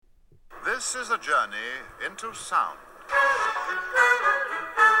This is a journey into sound.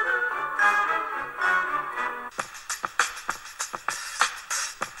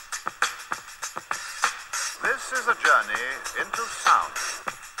 This is a journey into sound.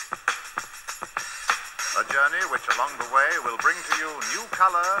 A journey which along the way will bring to you new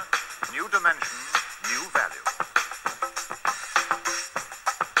color, new dimension, new value.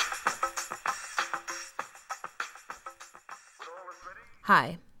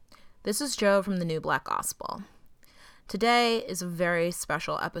 Hi, this is Joe from the New Black Gospel. Today is a very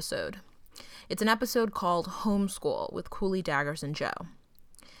special episode. It's an episode called Home Skool with Koolie, Daggers, and Joe.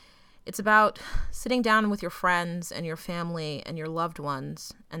 It's about sitting down with your friends and your family and your loved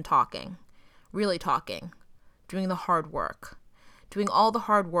ones and talking, really talking, doing the hard work, doing all the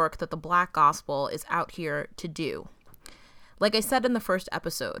hard work that the Black Gospel is out here to do. Like I said in the first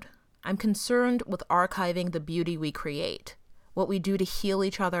episode, I'm concerned with archiving the beauty we create, what we do to heal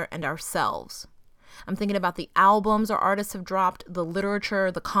each other and ourselves. I'm thinking about the albums our artists have dropped, the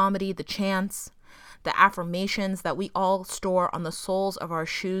literature, the comedy, the chants, the affirmations that we all store on the soles of our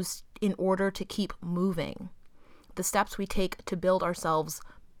shoes in order to keep moving, the steps we take to build ourselves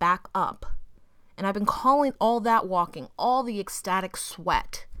back up. And I've been calling all that walking, all the ecstatic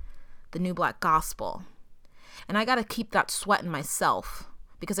sweat, the New Black Gospel. And I got to keep that sweat in myself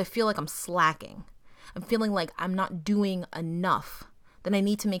because I feel like I'm slacking. I'm feeling like I'm not doing enough, that I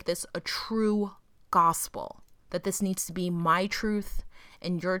need to make this a true gospel, that this needs to be my truth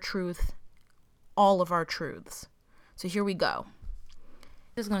and your truth, all of our truths. So here we go.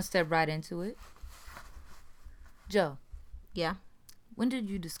 Just gonna step right into it. Joe. Yeah? When did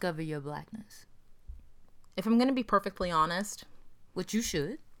you discover your blackness? If I'm going to be perfectly honest. Which you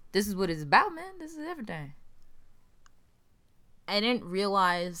should. This is what it's about, man. This is everything. I didn't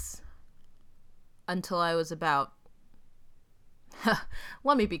realize until I was about,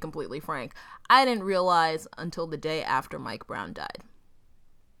 let me be completely frank, I didn't realize until the day after Mike Brown died.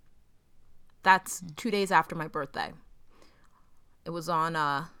 That's 2 days after my birthday. It was on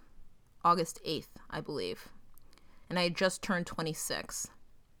August 8th, I believe. And I had just turned 26.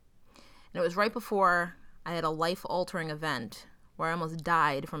 And it was right before I had a life-altering event where I almost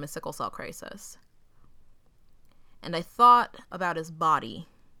died from a sickle cell crisis. And I thought about his body,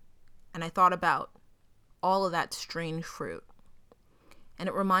 and I thought about all of that strange fruit. And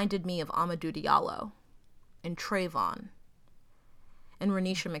it reminded me of Amadou Diallo and Trayvon and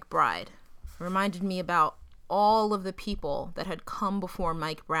Renisha McBride. It reminded me about all of the people that had come before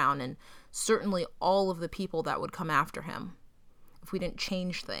Mike Brown, and certainly all of the people that would come after him if we didn't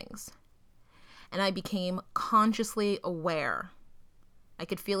change things. And I became consciously aware. I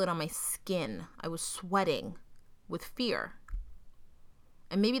could feel it on my skin. I was sweating with fear.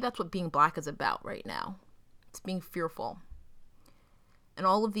 And maybe that's what being black is about right now. It's being fearful. And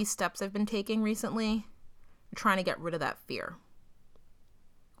all of these steps I've been taking recently are trying to get rid of that fear.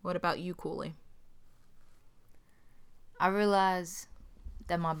 What about you, Koolie? I realized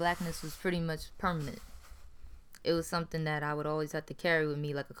that my blackness was pretty much permanent. It was something that I would always have to carry with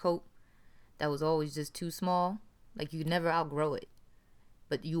me like a coat that was always just too small. Like you could never outgrow it.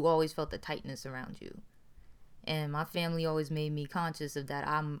 But you always felt the tightness around you. And my family always made me conscious of that.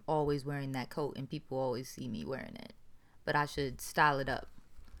 I'm always wearing that coat and people always see me wearing it. But I should style it up.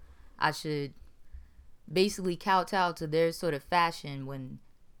 I should basically kowtow to their sort of fashion when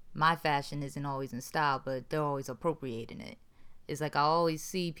my fashion isn't always in style, but they're always appropriating it. It's like I always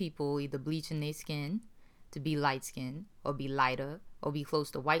see people either bleaching their skin to be light skinned or be lighter or be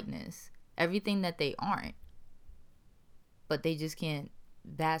close to whiteness. Everything that they aren't. But they just can't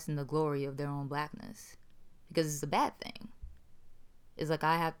bask in the glory of their own blackness. Because it's a bad thing. It's like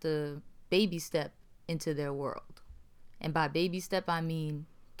I have to baby step into their world. And by baby step, I mean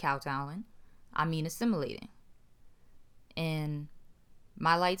kowtowing. I mean assimilating. And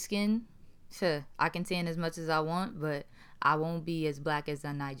my light skin, I can tan as much as I want, but I won't be as black as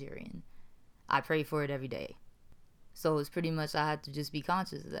a Nigerian. I pray for it every day. So it's pretty much I have to just be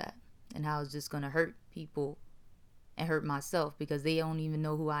conscious of that. And how it's just going to hurt people and hurt myself because they don't even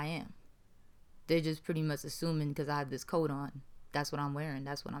know who I am. They're just pretty much assuming because I have this coat on. That's what I'm wearing.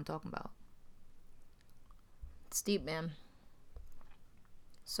 That's what I'm talking about. It's deep, man.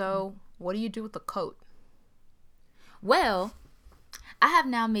 So, what do you do with the coat? Well, I have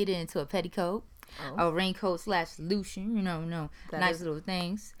now made it into a petticoat, a raincoat / solution, nice little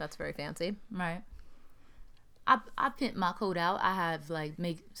things. That's very fancy. Right. I pimp my coat out. I have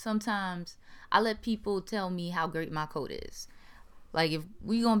sometimes I let people tell me how great my coat is. Like if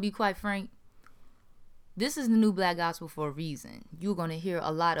we gonna be quite frank, this is the New Black Gospel for a reason. You're gonna hear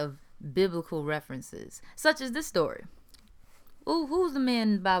a lot of biblical references, such as this story. Who's the man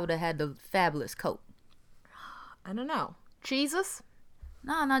in the Bible that had the fabulous coat? I don't know. Jesus?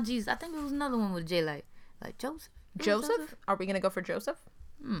 No, not Jesus. I think it was another one with J, like Joseph. Joseph? Are we going to go for Joseph?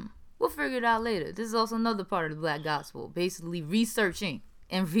 We'll figure it out later. This is also another part of the Black Gospel, basically researching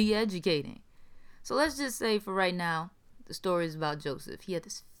and re-educating. So let's just say for right now, the story is about Joseph. He had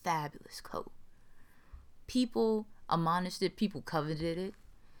this fabulous coat. People admonished it, people coveted it,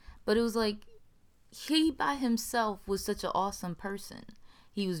 but it was like he by himself was such an awesome person.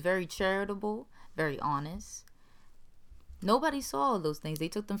 He was very charitable, very honest. Nobody saw all those things. They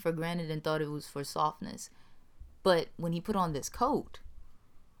took them for granted and thought it was for softness. But when he put on this coat,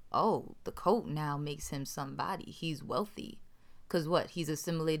 the coat now makes him somebody. He's wealthy. Because what? He's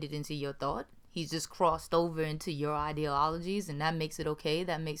assimilated into your thought. He's just crossed over into your ideologies, and that makes it okay.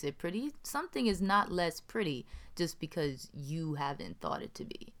 That makes it pretty. Something is not less pretty just because you haven't thought it to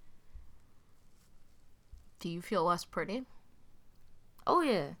be. Do you feel less pretty? Oh,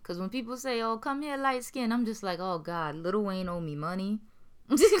 yeah. Because when people say, oh, come here, light skin, I'm just like, oh, God, Lil Wayne owe me money.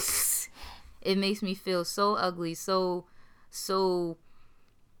 It makes me feel so ugly, so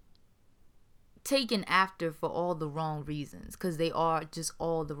taken after for all the wrong reasons, because they are just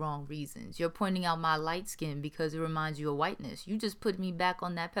all the wrong reasons. You're pointing out my light skin because it reminds you of whiteness. You just put me back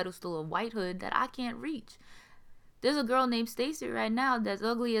on that pedestal of whitehood that I can't reach. There's a girl named Stacy right now that's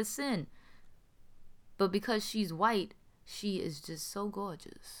ugly as sin, but because she's white, she is just so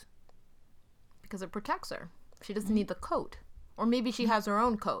gorgeous. Because it protects her. She doesn't need the coat. Or maybe she has her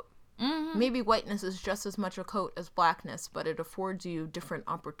own coat. Maybe whiteness is just as much a coat as blackness, but it affords you different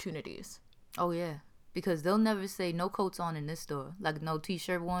opportunities. Oh, yeah. Because they'll never say no coats on in this store. Like no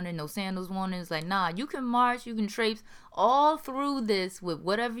t-shirt wanted, no sandals wanted. It's like, nah, you can march, you can traipse all through this with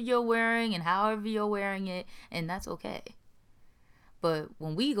whatever you're wearing and however you're wearing it, and that's okay. But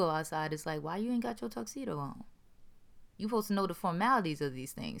when we go outside, it's like, why you ain't got your tuxedo on? You supposed to know the formalities of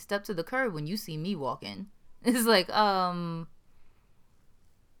these things. Step to the curb when you see me walking. It's like, I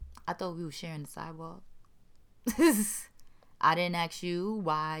thought we were sharing the sidewalk. I didn't ask you,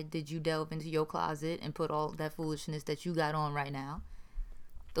 why did you delve into your closet and put all that foolishness that you got on right now?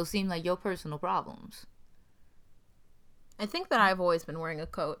 Those seem like your personal problems. I think that I've always been wearing a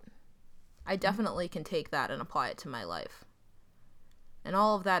coat. I definitely can take that and apply it to my life. And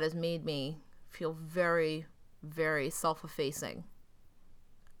all of that has made me feel very, very self-effacing.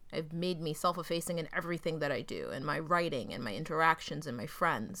 It's made me self-effacing in everything that I do, in my writing, and my interactions, and my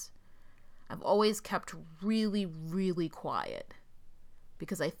friends. I've always kept really, really quiet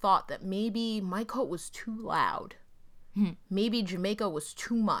because I thought that maybe my coat was too loud. Maybe Jamaica was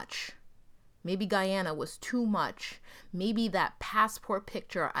too much. Maybe Guyana was too much. Maybe that passport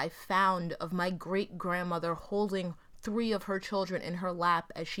picture I found of my great-grandmother holding 3 of her children in her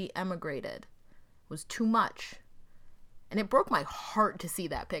lap as she emigrated was too much. And it broke my heart to see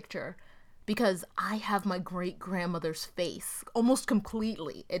that picture because I have my great-grandmother's face almost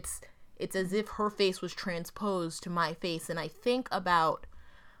completely. It's as if her face was transposed to my face, and I think about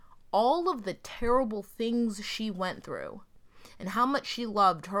all of the terrible things she went through and how much she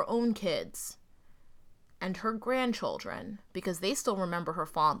loved her own kids and her grandchildren because they still remember her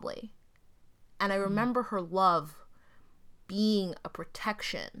fondly. And I remember her love being a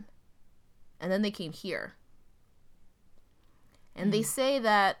protection. And then they came here. And they say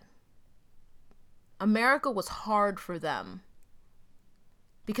that America was hard for them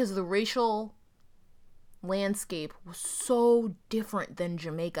because the racial landscape was so different than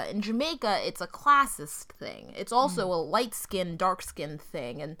Jamaica. In Jamaica, it's a classist thing. It's also a light-skinned, dark-skinned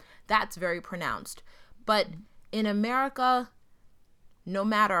thing, and that's very pronounced. But in America, no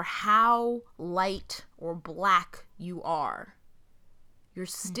matter how light or black you are, you're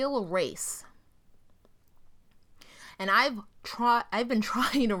still a race. And I've been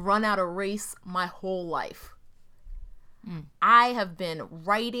trying to run out of race my whole life. I have been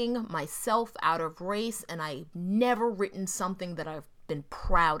writing myself out of race, and I've never written something that I've been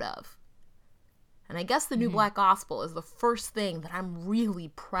proud of. And I guess the New Black Gospel is the first thing that I'm really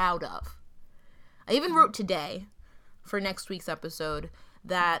proud of. I even wrote today, for next week's episode,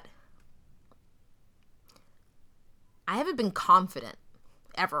 that I haven't been confident,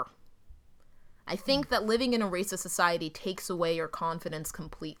 ever. I think that living in a racist society takes away your confidence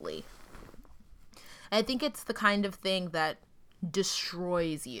completely. I think it's the kind of thing that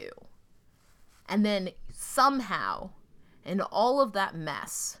destroys you. And then somehow, in all of that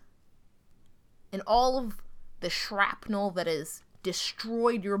mess, in all of the shrapnel that has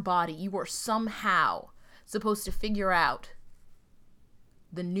destroyed your body, you are somehow supposed to figure out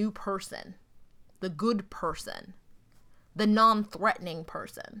the new person, the good person, the non-threatening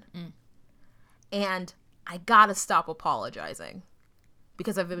person. And I gotta stop apologizing.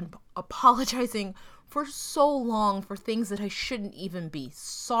 Because I've been apologizing for so long for things that I shouldn't even be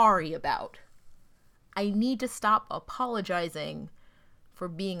sorry about. I need to stop apologizing for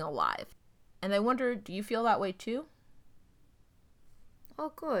being alive. And I wonder, do you feel that way too? Oh,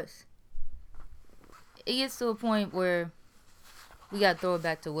 of course. It gets to a point where we got to throw it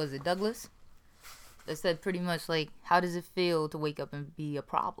back to, was it Douglas? That said pretty much like, how does it feel to wake up and be a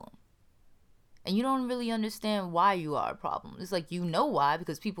problem? And you don't really understand why you are a problem. It's like, you know why,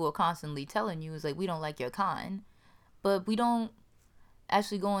 because people are constantly telling you, it's like, we don't like your kind. But we don't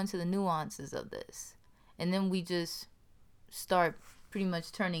actually go into the nuances of this. And then we just start pretty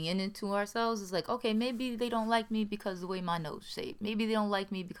much turning it into ourselves. It's like, okay, maybe they don't like me because of the way my nose shaped. Maybe they don't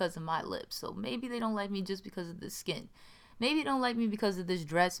like me because of my lips. So maybe they don't like me just because of the skin. Maybe they don't like me because of this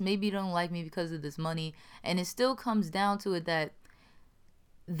dress. Maybe they don't like me because of this money. And it still comes down to it that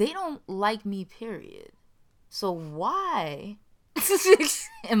they don't like me, period. So why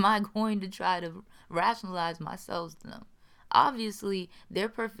am I going to try to rationalize myself to them? Obviously, they're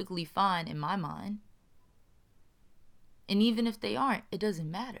perfectly fine in my mind. And even if they aren't, it doesn't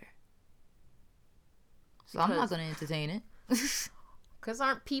matter. So I'm not going to entertain it. Because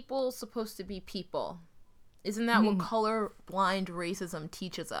aren't people supposed to be people? Isn't that what colorblind racism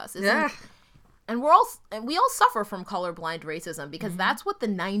teaches us? And we all suffer from colorblind racism because that's what the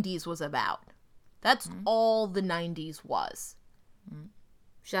 90s was about. That's all the 90s was.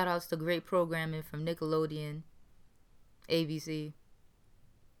 Shout outs to great programming from Nickelodeon, ABC,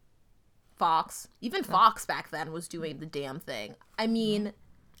 Fox. Even Fox back then was doing the damn thing. I mean,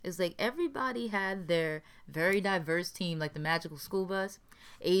 it's like everybody had their very diverse team, like the Magical School Bus.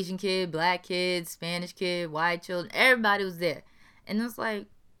 Asian kid, black kid, Spanish kid, white children, everybody was there. And it's like,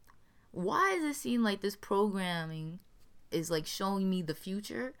 why does it seem like this programming is like showing me the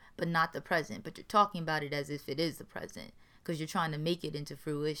future, but not the present? But you're talking about it as if it is the present because you're trying to make it into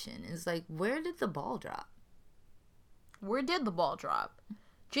fruition. And it's like, where did the ball drop? Where did the ball drop?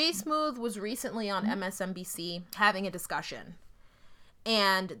 Jay Smooth was recently on MSNBC having a discussion.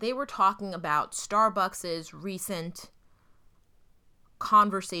 And they were talking about Starbucks' recent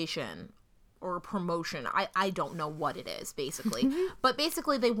conversation or promotion. I don't know what it is, basically. But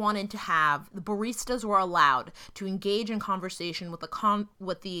basically, they wanted to have, the baristas were allowed to engage in conversation with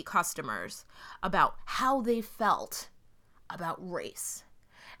the customers about how they felt about race.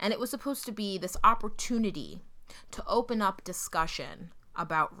 And it was supposed to be this opportunity to open up discussion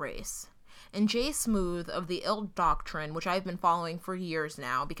about race. And Jay Smooth of the Ill Doctrine, which I've been following for years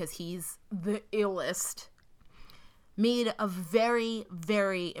now because he's the illest, made a very,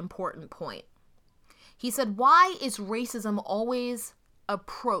 very important point. He said, why is racism always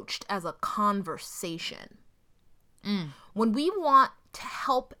approached as a conversation? When we want to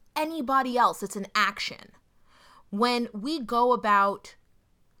help anybody else, it's an action. When we go about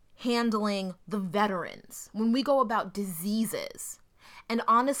handling the veterans, when we go about diseases, and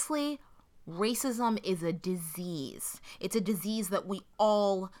honestly, racism is a disease. It's a disease that we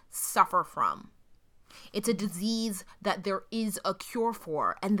all suffer from. It's a disease that there is a cure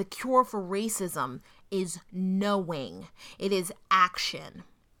for, and the cure for racism is knowing. It is action.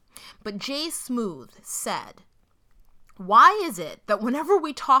 But Jay Smooth said, why is it that whenever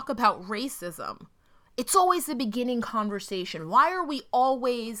we talk about racism, it's always the beginning conversation? Why are we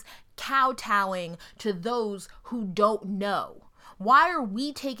always kowtowing to those who don't know? Why are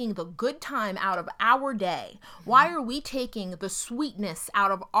we taking the good time out of our day? Why are we taking the sweetness out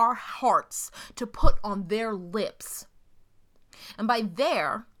of our hearts to put on their lips? And by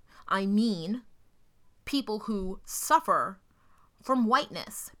their, I mean people who suffer from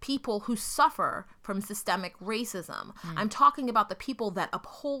whiteness, people who suffer from systemic racism. I'm talking about the people that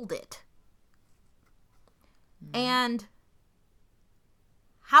uphold it. And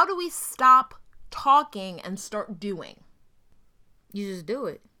how do we stop talking and start doing? You just do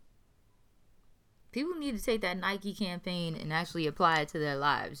it. People need to take that Nike campaign and actually apply it to their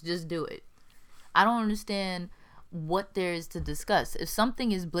lives. Just do it. I don't understand what there is to discuss. If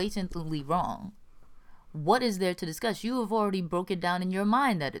something is blatantly wrong, what is there to discuss? You have already broke it down in your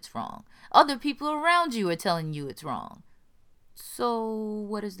mind that it's wrong. Other people around you are telling you it's wrong. So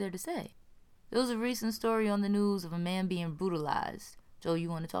what is there to say? There was a recent story on the news of a man being brutalized. Joe, you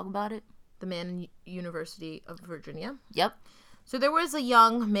want to talk about it? The man in University of Virginia? Yep. So there was a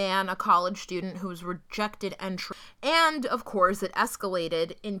young man, a college student, who was rejected entry. And, of course, it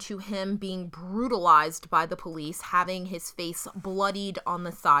escalated into him being brutalized by the police, having his face bloodied on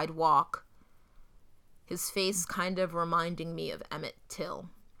the sidewalk. His face kind of reminding me of Emmett Till.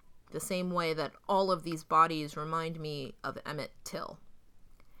 The same way that all of these bodies remind me of Emmett Till.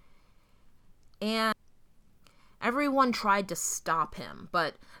 And Everyone tried to stop him,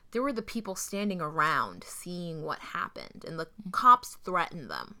 but there were the people standing around seeing what happened, and the cops threatened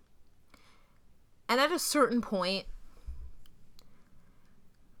them. And at a certain point,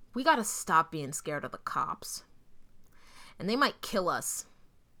 we gotta stop being scared of the cops. And they might kill us.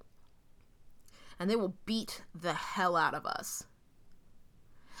 And they will beat the hell out of us.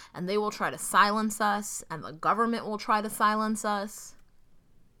 And they will try to silence us, and the government will try to silence us.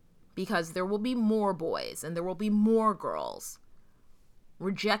 Because there will be more boys, and there will be more girls.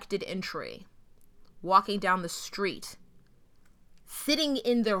 Rejected entry. Walking down the street. Sitting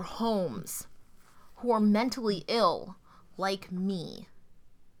in their homes. Who are mentally ill, like me.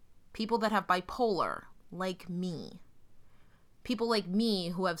 People that have bipolar, like me. People like me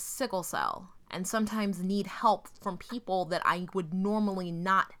who have sickle cell and sometimes need help from people that I would normally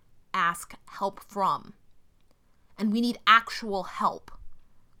not ask help from. And we need actual help,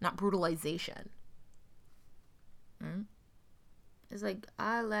 not brutalization. It's like,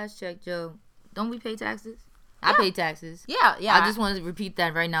 I last checked, Joe. Don't we pay taxes? I pay taxes. Yeah. I just wanted to repeat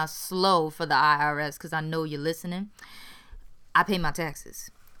that right now slow for the IRS because I know you're listening. I pay my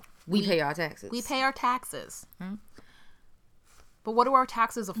taxes. We pay our taxes. We pay our taxes. But what do our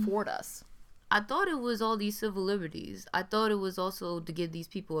taxes afford us? I thought it was all these civil liberties. I thought it was also to give these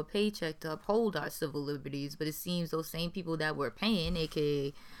people a paycheck to uphold our civil liberties. But it seems those same people that we're paying,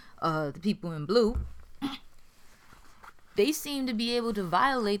 aka the people in blue, they seem to be able to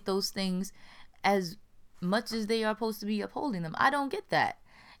violate those things as much as they are supposed to be upholding them. I don't get that.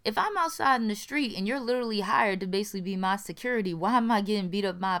 If I'm outside in the street and you're literally hired to basically be my security, why am I getting beat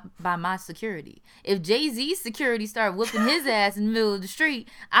up by my security? If Jay-Z's security started whooping his ass in the middle of the street,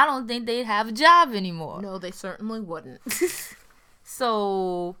 I don't think they'd have a job anymore. No, they certainly wouldn't.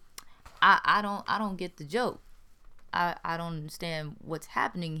 So I don't get the joke. I don't understand what's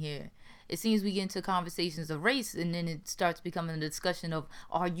happening here. It seems we get into conversations of race and then it starts becoming a discussion of,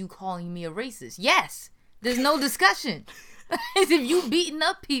 are you calling me a racist? Yes. There's no discussion. If you beating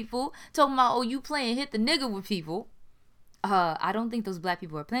up people, talking about, oh, you playing hit the nigga with people, I don't think those black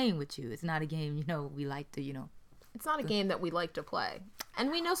people are playing with you. It's not a game, we like to, It's not a game that we like to play.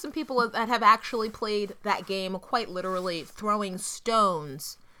 And we know some people that have actually played that game quite literally, throwing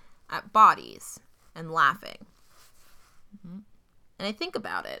stones at bodies and laughing. And I think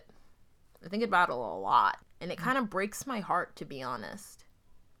about it. I think about it a lot. And it kind of breaks my heart, to be honest.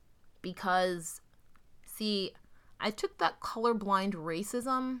 Because, see, I took that colorblind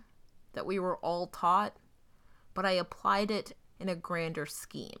racism that we were all taught, but I applied it in a grander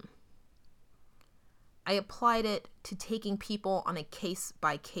scheme. I applied it to taking people on a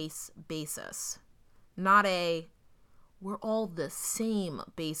case-by-case basis, not a we're all the same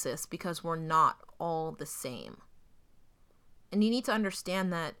basis, because we're not all the same. And you need to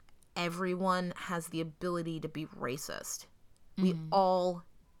understand that everyone has the ability to be racist. We all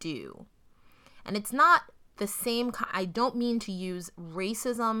do. And it's not the same. I don't mean to use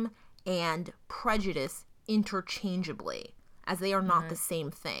racism and prejudice interchangeably, as they are not the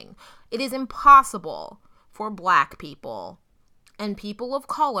same thing. It is impossible for black people and people of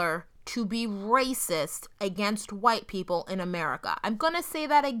color to be racist against white people in America. I'm going to say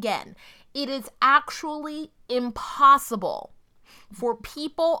that again. It is actually impossible for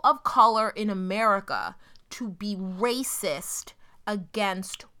people of color in America to be racist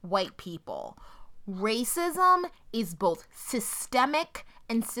against white people. Racism is both systemic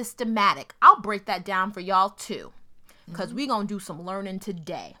and systematic. I'll break that down for y'all too, because we're going to do some learning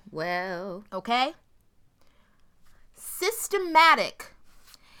today. Well, okay? Systematic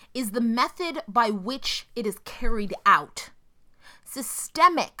is the method by which it is carried out.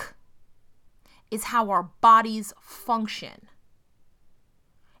 Systemic is how our bodies function.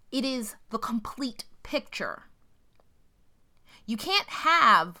 It is the complete picture. You can't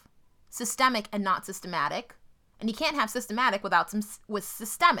have systemic and not systematic, and you can't have systematic with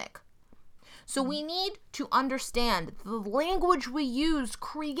systemic. So we need to understand the language we use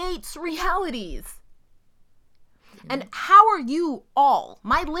creates realities. And how are you all,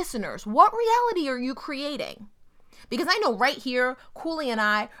 my listeners, what reality are you creating? Because I know right here, Koolie and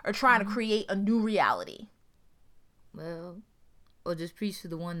I are trying to create a new reality. Well, or just preach to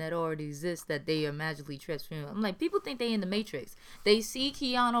the one that already exists that they are magically transforming. I'm like, people think they in the Matrix. They see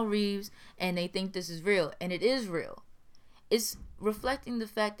Keanu Reeves and they think this is real, and it is real. It's reflecting the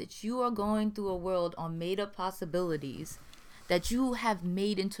fact that you are going through a world on made-up possibilities that you have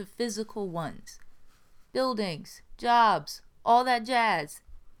made into physical ones. Buildings, jobs, all that jazz.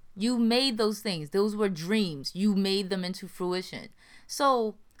 You made those things. Those were dreams. You made them into fruition.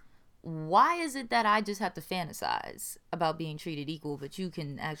 So why is it that I just have to fantasize about being treated equal, but you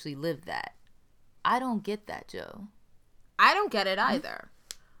can actually live that? I don't get that, Joe. I don't get it either.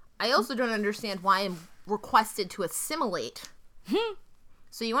 I also don't understand why I'm requested to assimilate.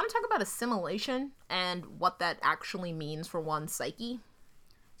 So you want to talk about assimilation and what that actually means for one's psyche?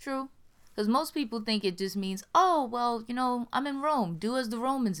 True. Because most people think it just means, oh, well, I'm in Rome. Do as the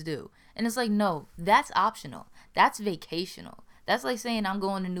Romans do. And it's like, no, that's optional. That's vacational. That's like saying I'm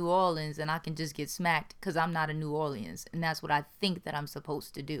going to New Orleans and I can just get smacked because I'm not in New Orleans. And that's what I think that I'm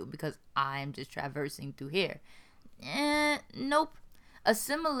supposed to do because I'm just traversing through here. Nope.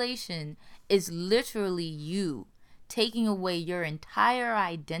 Assimilation is literally you taking away your entire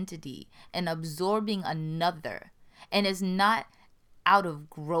identity and absorbing another. And it's not out of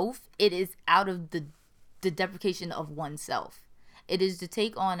growth. It is out of the deprecation of oneself. It is to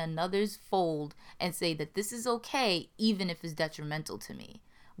take on another's fold and say that this is okay even if it's detrimental to me,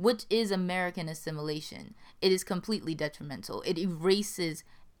 which is American assimilation. It is completely detrimental. It erases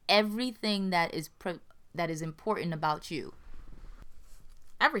everything that is important about you.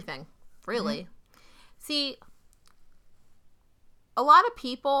 Everything, really. See, a lot of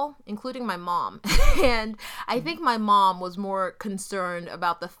people, including my mom, and I think my mom was more concerned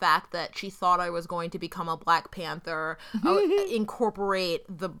about the fact that she thought I was going to become a Black Panther, incorporate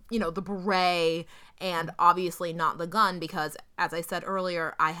the beret, and obviously not the gun because, as I said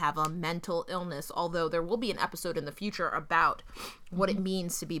earlier, I have a mental illness, although there will be an episode in the future about what it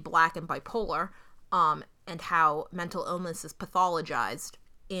means to be Black and bipolar, and how mental illness is pathologized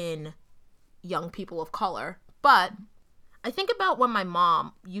in young people of color. But I think about when my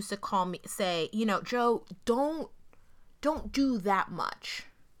mom used to say, Joe, don't do that much.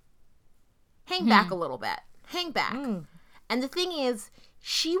 Hang back a little bit. Hang back. And the thing is,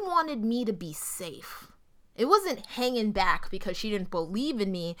 she wanted me to be safe. It wasn't hanging back because she didn't believe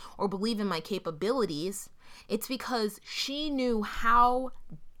in me or believe in my capabilities. It's because she knew how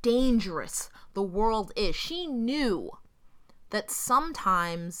dangerous the world is. She knew that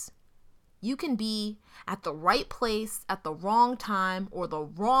sometimes you can be at the right place at the wrong time or the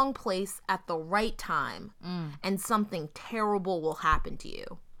wrong place at the right time, and something terrible will happen to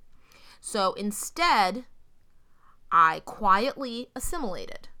you. So instead, I quietly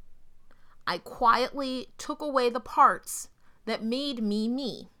assimilated. I quietly took away the parts that made me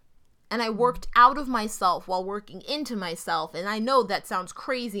me. And I worked out of myself while working into myself. And I know that sounds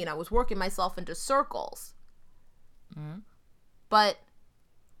crazy, and I was working myself into circles. But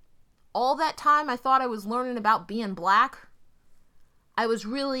all that time I thought I was learning about being Black, I was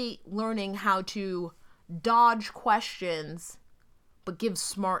really learning how to dodge questions but give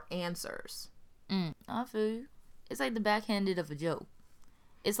smart answers. I feel you. It's like the backhanded of a joke.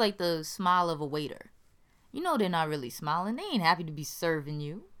 It's like the smile of a waiter. They're not really smiling. They ain't happy to be serving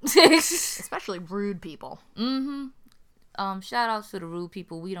you. Especially rude people. Shout outs to the rude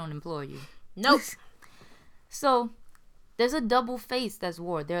people. We don't employ you. Nope. So there's a double face that's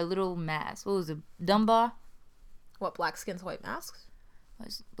wore. They're a little mask. What was it? Dunbar? What, black skins, white masks?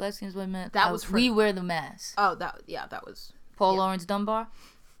 Black skins, white masks? That was for... We Wear the Mask. Oh, that was... Paul Lawrence Dunbar?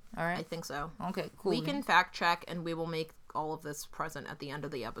 All right. I think so. Okay, cool. We can fact check, and we will make all of this present at the end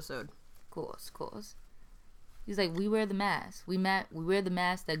of the episode. Of course. He's like, we wear the mask. We wear the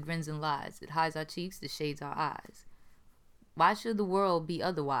mask that grins and lies. It hides our cheeks, it shades our eyes. Why should the world be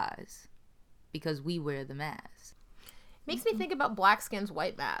otherwise? Because we wear the mask. Makes me think about Black Skins,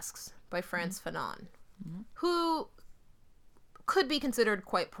 White Masks by Frantz Fanon, who could be considered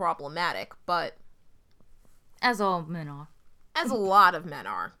quite problematic, but... As all men are. As a lot of men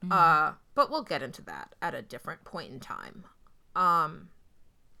are. But we'll get into that at a different point in time.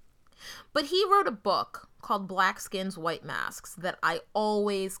 But he wrote a book called Black Skins, White Masks that I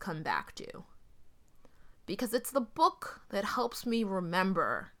always come back to. Because it's the book that helps me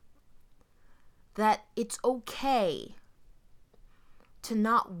remember that it's okay to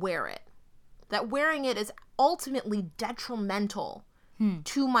not wear it. That wearing it is ultimately detrimental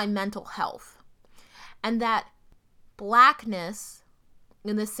to my mental health. And that Blackness,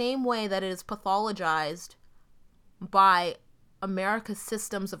 in the same way that it is pathologized by America's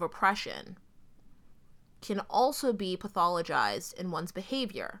systems of oppression, can also be pathologized in one's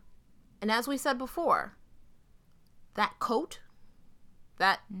behavior. And as we said before, that coat,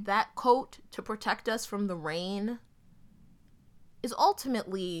 that coat to protect us from the rain is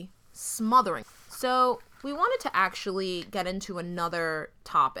ultimately smothering. So we wanted to actually get into another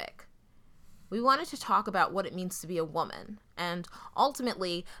topic. We wanted to talk about what it means to be a woman. And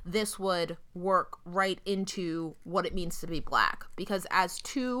ultimately, this would work right into what it means to be Black. Because as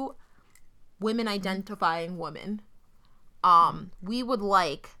two women identifying women, we would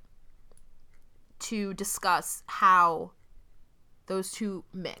like to discuss how those two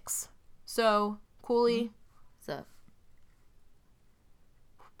mix. So Koolie, What's up?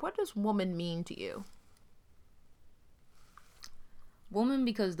 what does woman mean to you? Woman,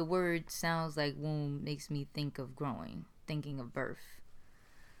 because the word sounds like womb, makes me think of growing, thinking of birth.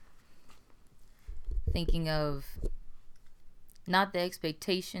 Thinking of not the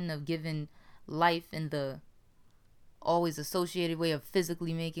expectation of giving life in the always associated way of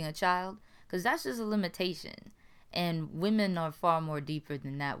physically making a child, because that's just a limitation. And women are far more deeper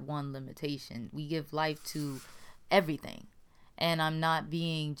than that one limitation. We give life to everything. And I'm not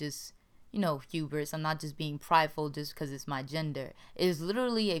being just, hubris. I'm not just being prideful just because it's my gender. It is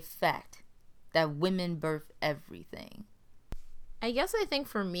literally a fact that women birth everything. I guess I think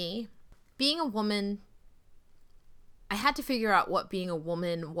for me, being a woman, I had to figure out what being a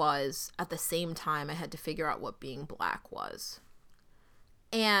woman was at the same time I had to figure out what being black was.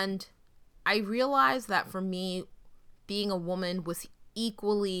 And I realized that for me, being a woman was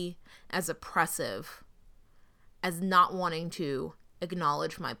equally as oppressive as not wanting to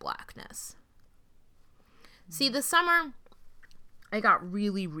acknowledge my blackness. See, this summer, I got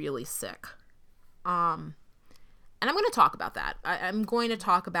really, really sick. And I'm going to talk about that. I'm going to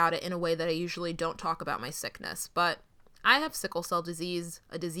talk about it in a way that I usually don't talk about my sickness. But I have sickle cell disease,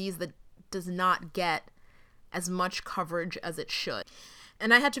 a disease that does not get as much coverage as it should.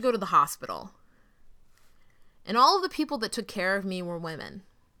 And I had to go to the hospital. And all of the people that took care of me were women.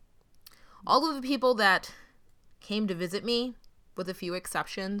 All of the people that came to visit me, with a few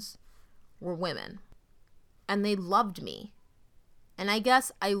exceptions, were women. And they loved me. And I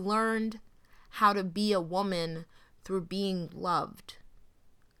guess I learned how to be a woman through being loved.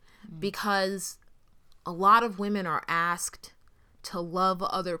 Because a lot of women are asked to love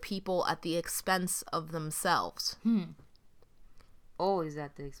other people at the expense of themselves. Always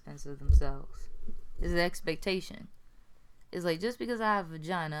at the expense of themselves. It's the expectation. It's like, just because I have a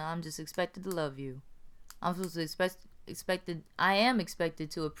vagina, I'm just expected to love you. I'm supposed to I am expected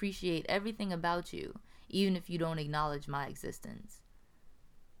to appreciate everything about you, even if you don't acknowledge my existence.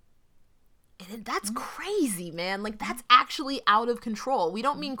 And that's crazy, man. Like, that's actually out of control. We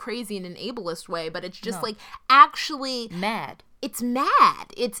don't mean crazy in an ableist way, but it's just like actually mad. It's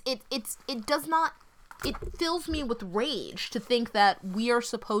mad. It does not, it fills me with rage to think that we are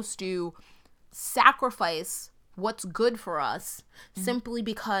supposed to sacrifice what's good for us simply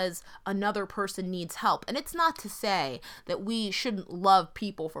because another person needs help. And it's not to say that we shouldn't love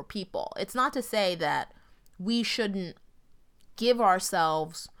people for people. It's not to say that we shouldn't give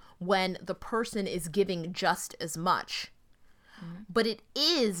ourselves when the person is giving just as much. But it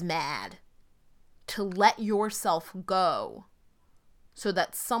is mad to let yourself go so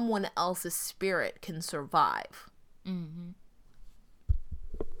that someone else's spirit can survive.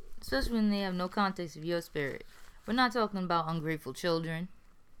 Especially when they have no context of your spirit. We're not talking about ungrateful children.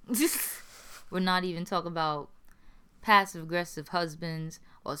 We're not even talking about passive-aggressive husbands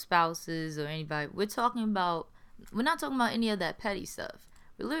or spouses or anybody. We're not talking about any of that petty stuff.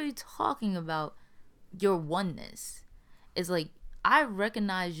 We're literally talking about your oneness. It's like, I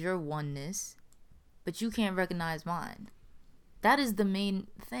recognize your oneness, but you can't recognize mine. That is the main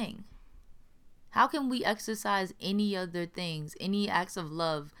thing. How can we exercise any other things, any acts of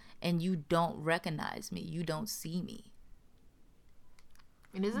love, and you don't recognize me? You don't see me.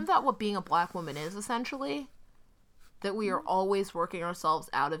 And isn't that what being a black woman is, essentially? That we are always working ourselves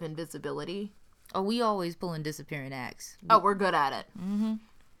out of invisibility? Oh, we always pulling disappearing acts. Oh, we're good at it.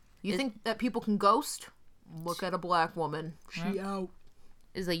 You think that people can ghost? Look at a black woman. She out.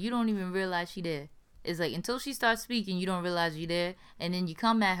 It's like, you don't even realize she there. It's like, until she starts speaking, you don't realize you're there, and then you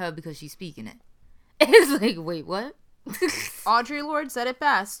come at her because she's speaking it. It's like, wait, what? Audre Lorde said it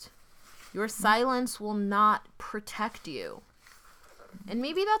best. Your silence will not protect you. And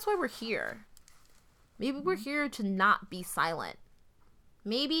maybe that's why we're here. Maybe we're here to not be silent.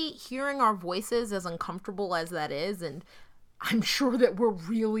 Maybe hearing our voices, as uncomfortable as that is, and I'm sure that we're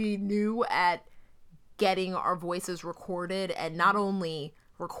really new at getting our voices recorded, and not only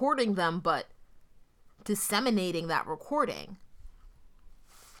recording them, but disseminating that recording.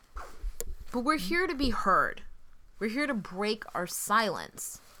 But we're here to be heard. We're here to break our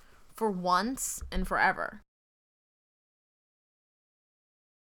silence for once and forever.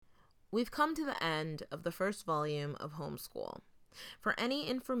 We've come to the end of the first volume of Home Skool. For any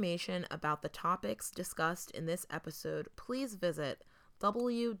information about the topics discussed in this episode, please visit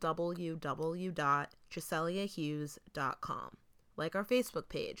www.giseliahughes.com. Like our Facebook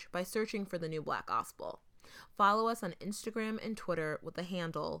page by searching for The New Black Gospel. Follow us on Instagram and Twitter with the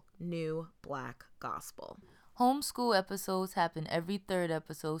handle New Black Gospel. Home Skool episodes happen every third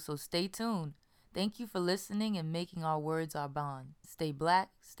episode, so stay tuned. Thank you for listening and making our words our bond. Stay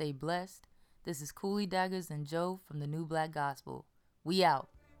black, stay blessed, This is Koolie, Daggers, and Joe from the New Black Gospel. We out.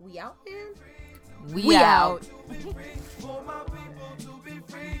 We out, man? We out. For my people to be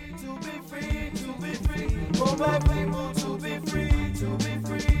free, to be free, to be free. For black people to be free, to be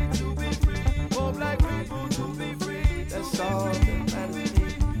free, to be free. For black people to be free. That's all that matters to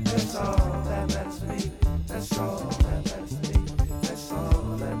me. That's all that matters to me. That's all that matters to me. That's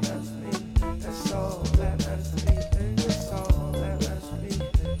all that matters to me. That's all that matters to me. That's all that matters to me.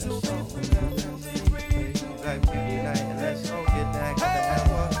 That's all that matters to me. Black people unite and let's all get down.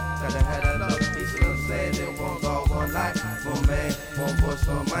 Gotta have that love. Peace and understanding. One God, one life. One man, one voice,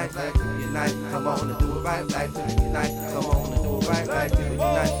 one mic. Black people unite. Come on and do it right. Black people unite. Come on and do it right. Black people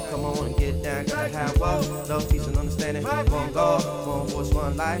unite. Come on and get down. Gotta have what? Love, peace and understanding. One God, one voice,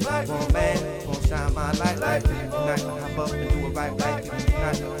 one life. One man, one shine my light. Black people unite. Hop up and do it right. Black people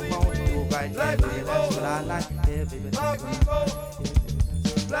unite. Come on and do it right. Yeah, baby, that's what I like. Yeah, baby, that's what I like.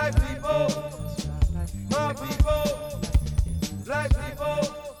 Black people, my people, black people.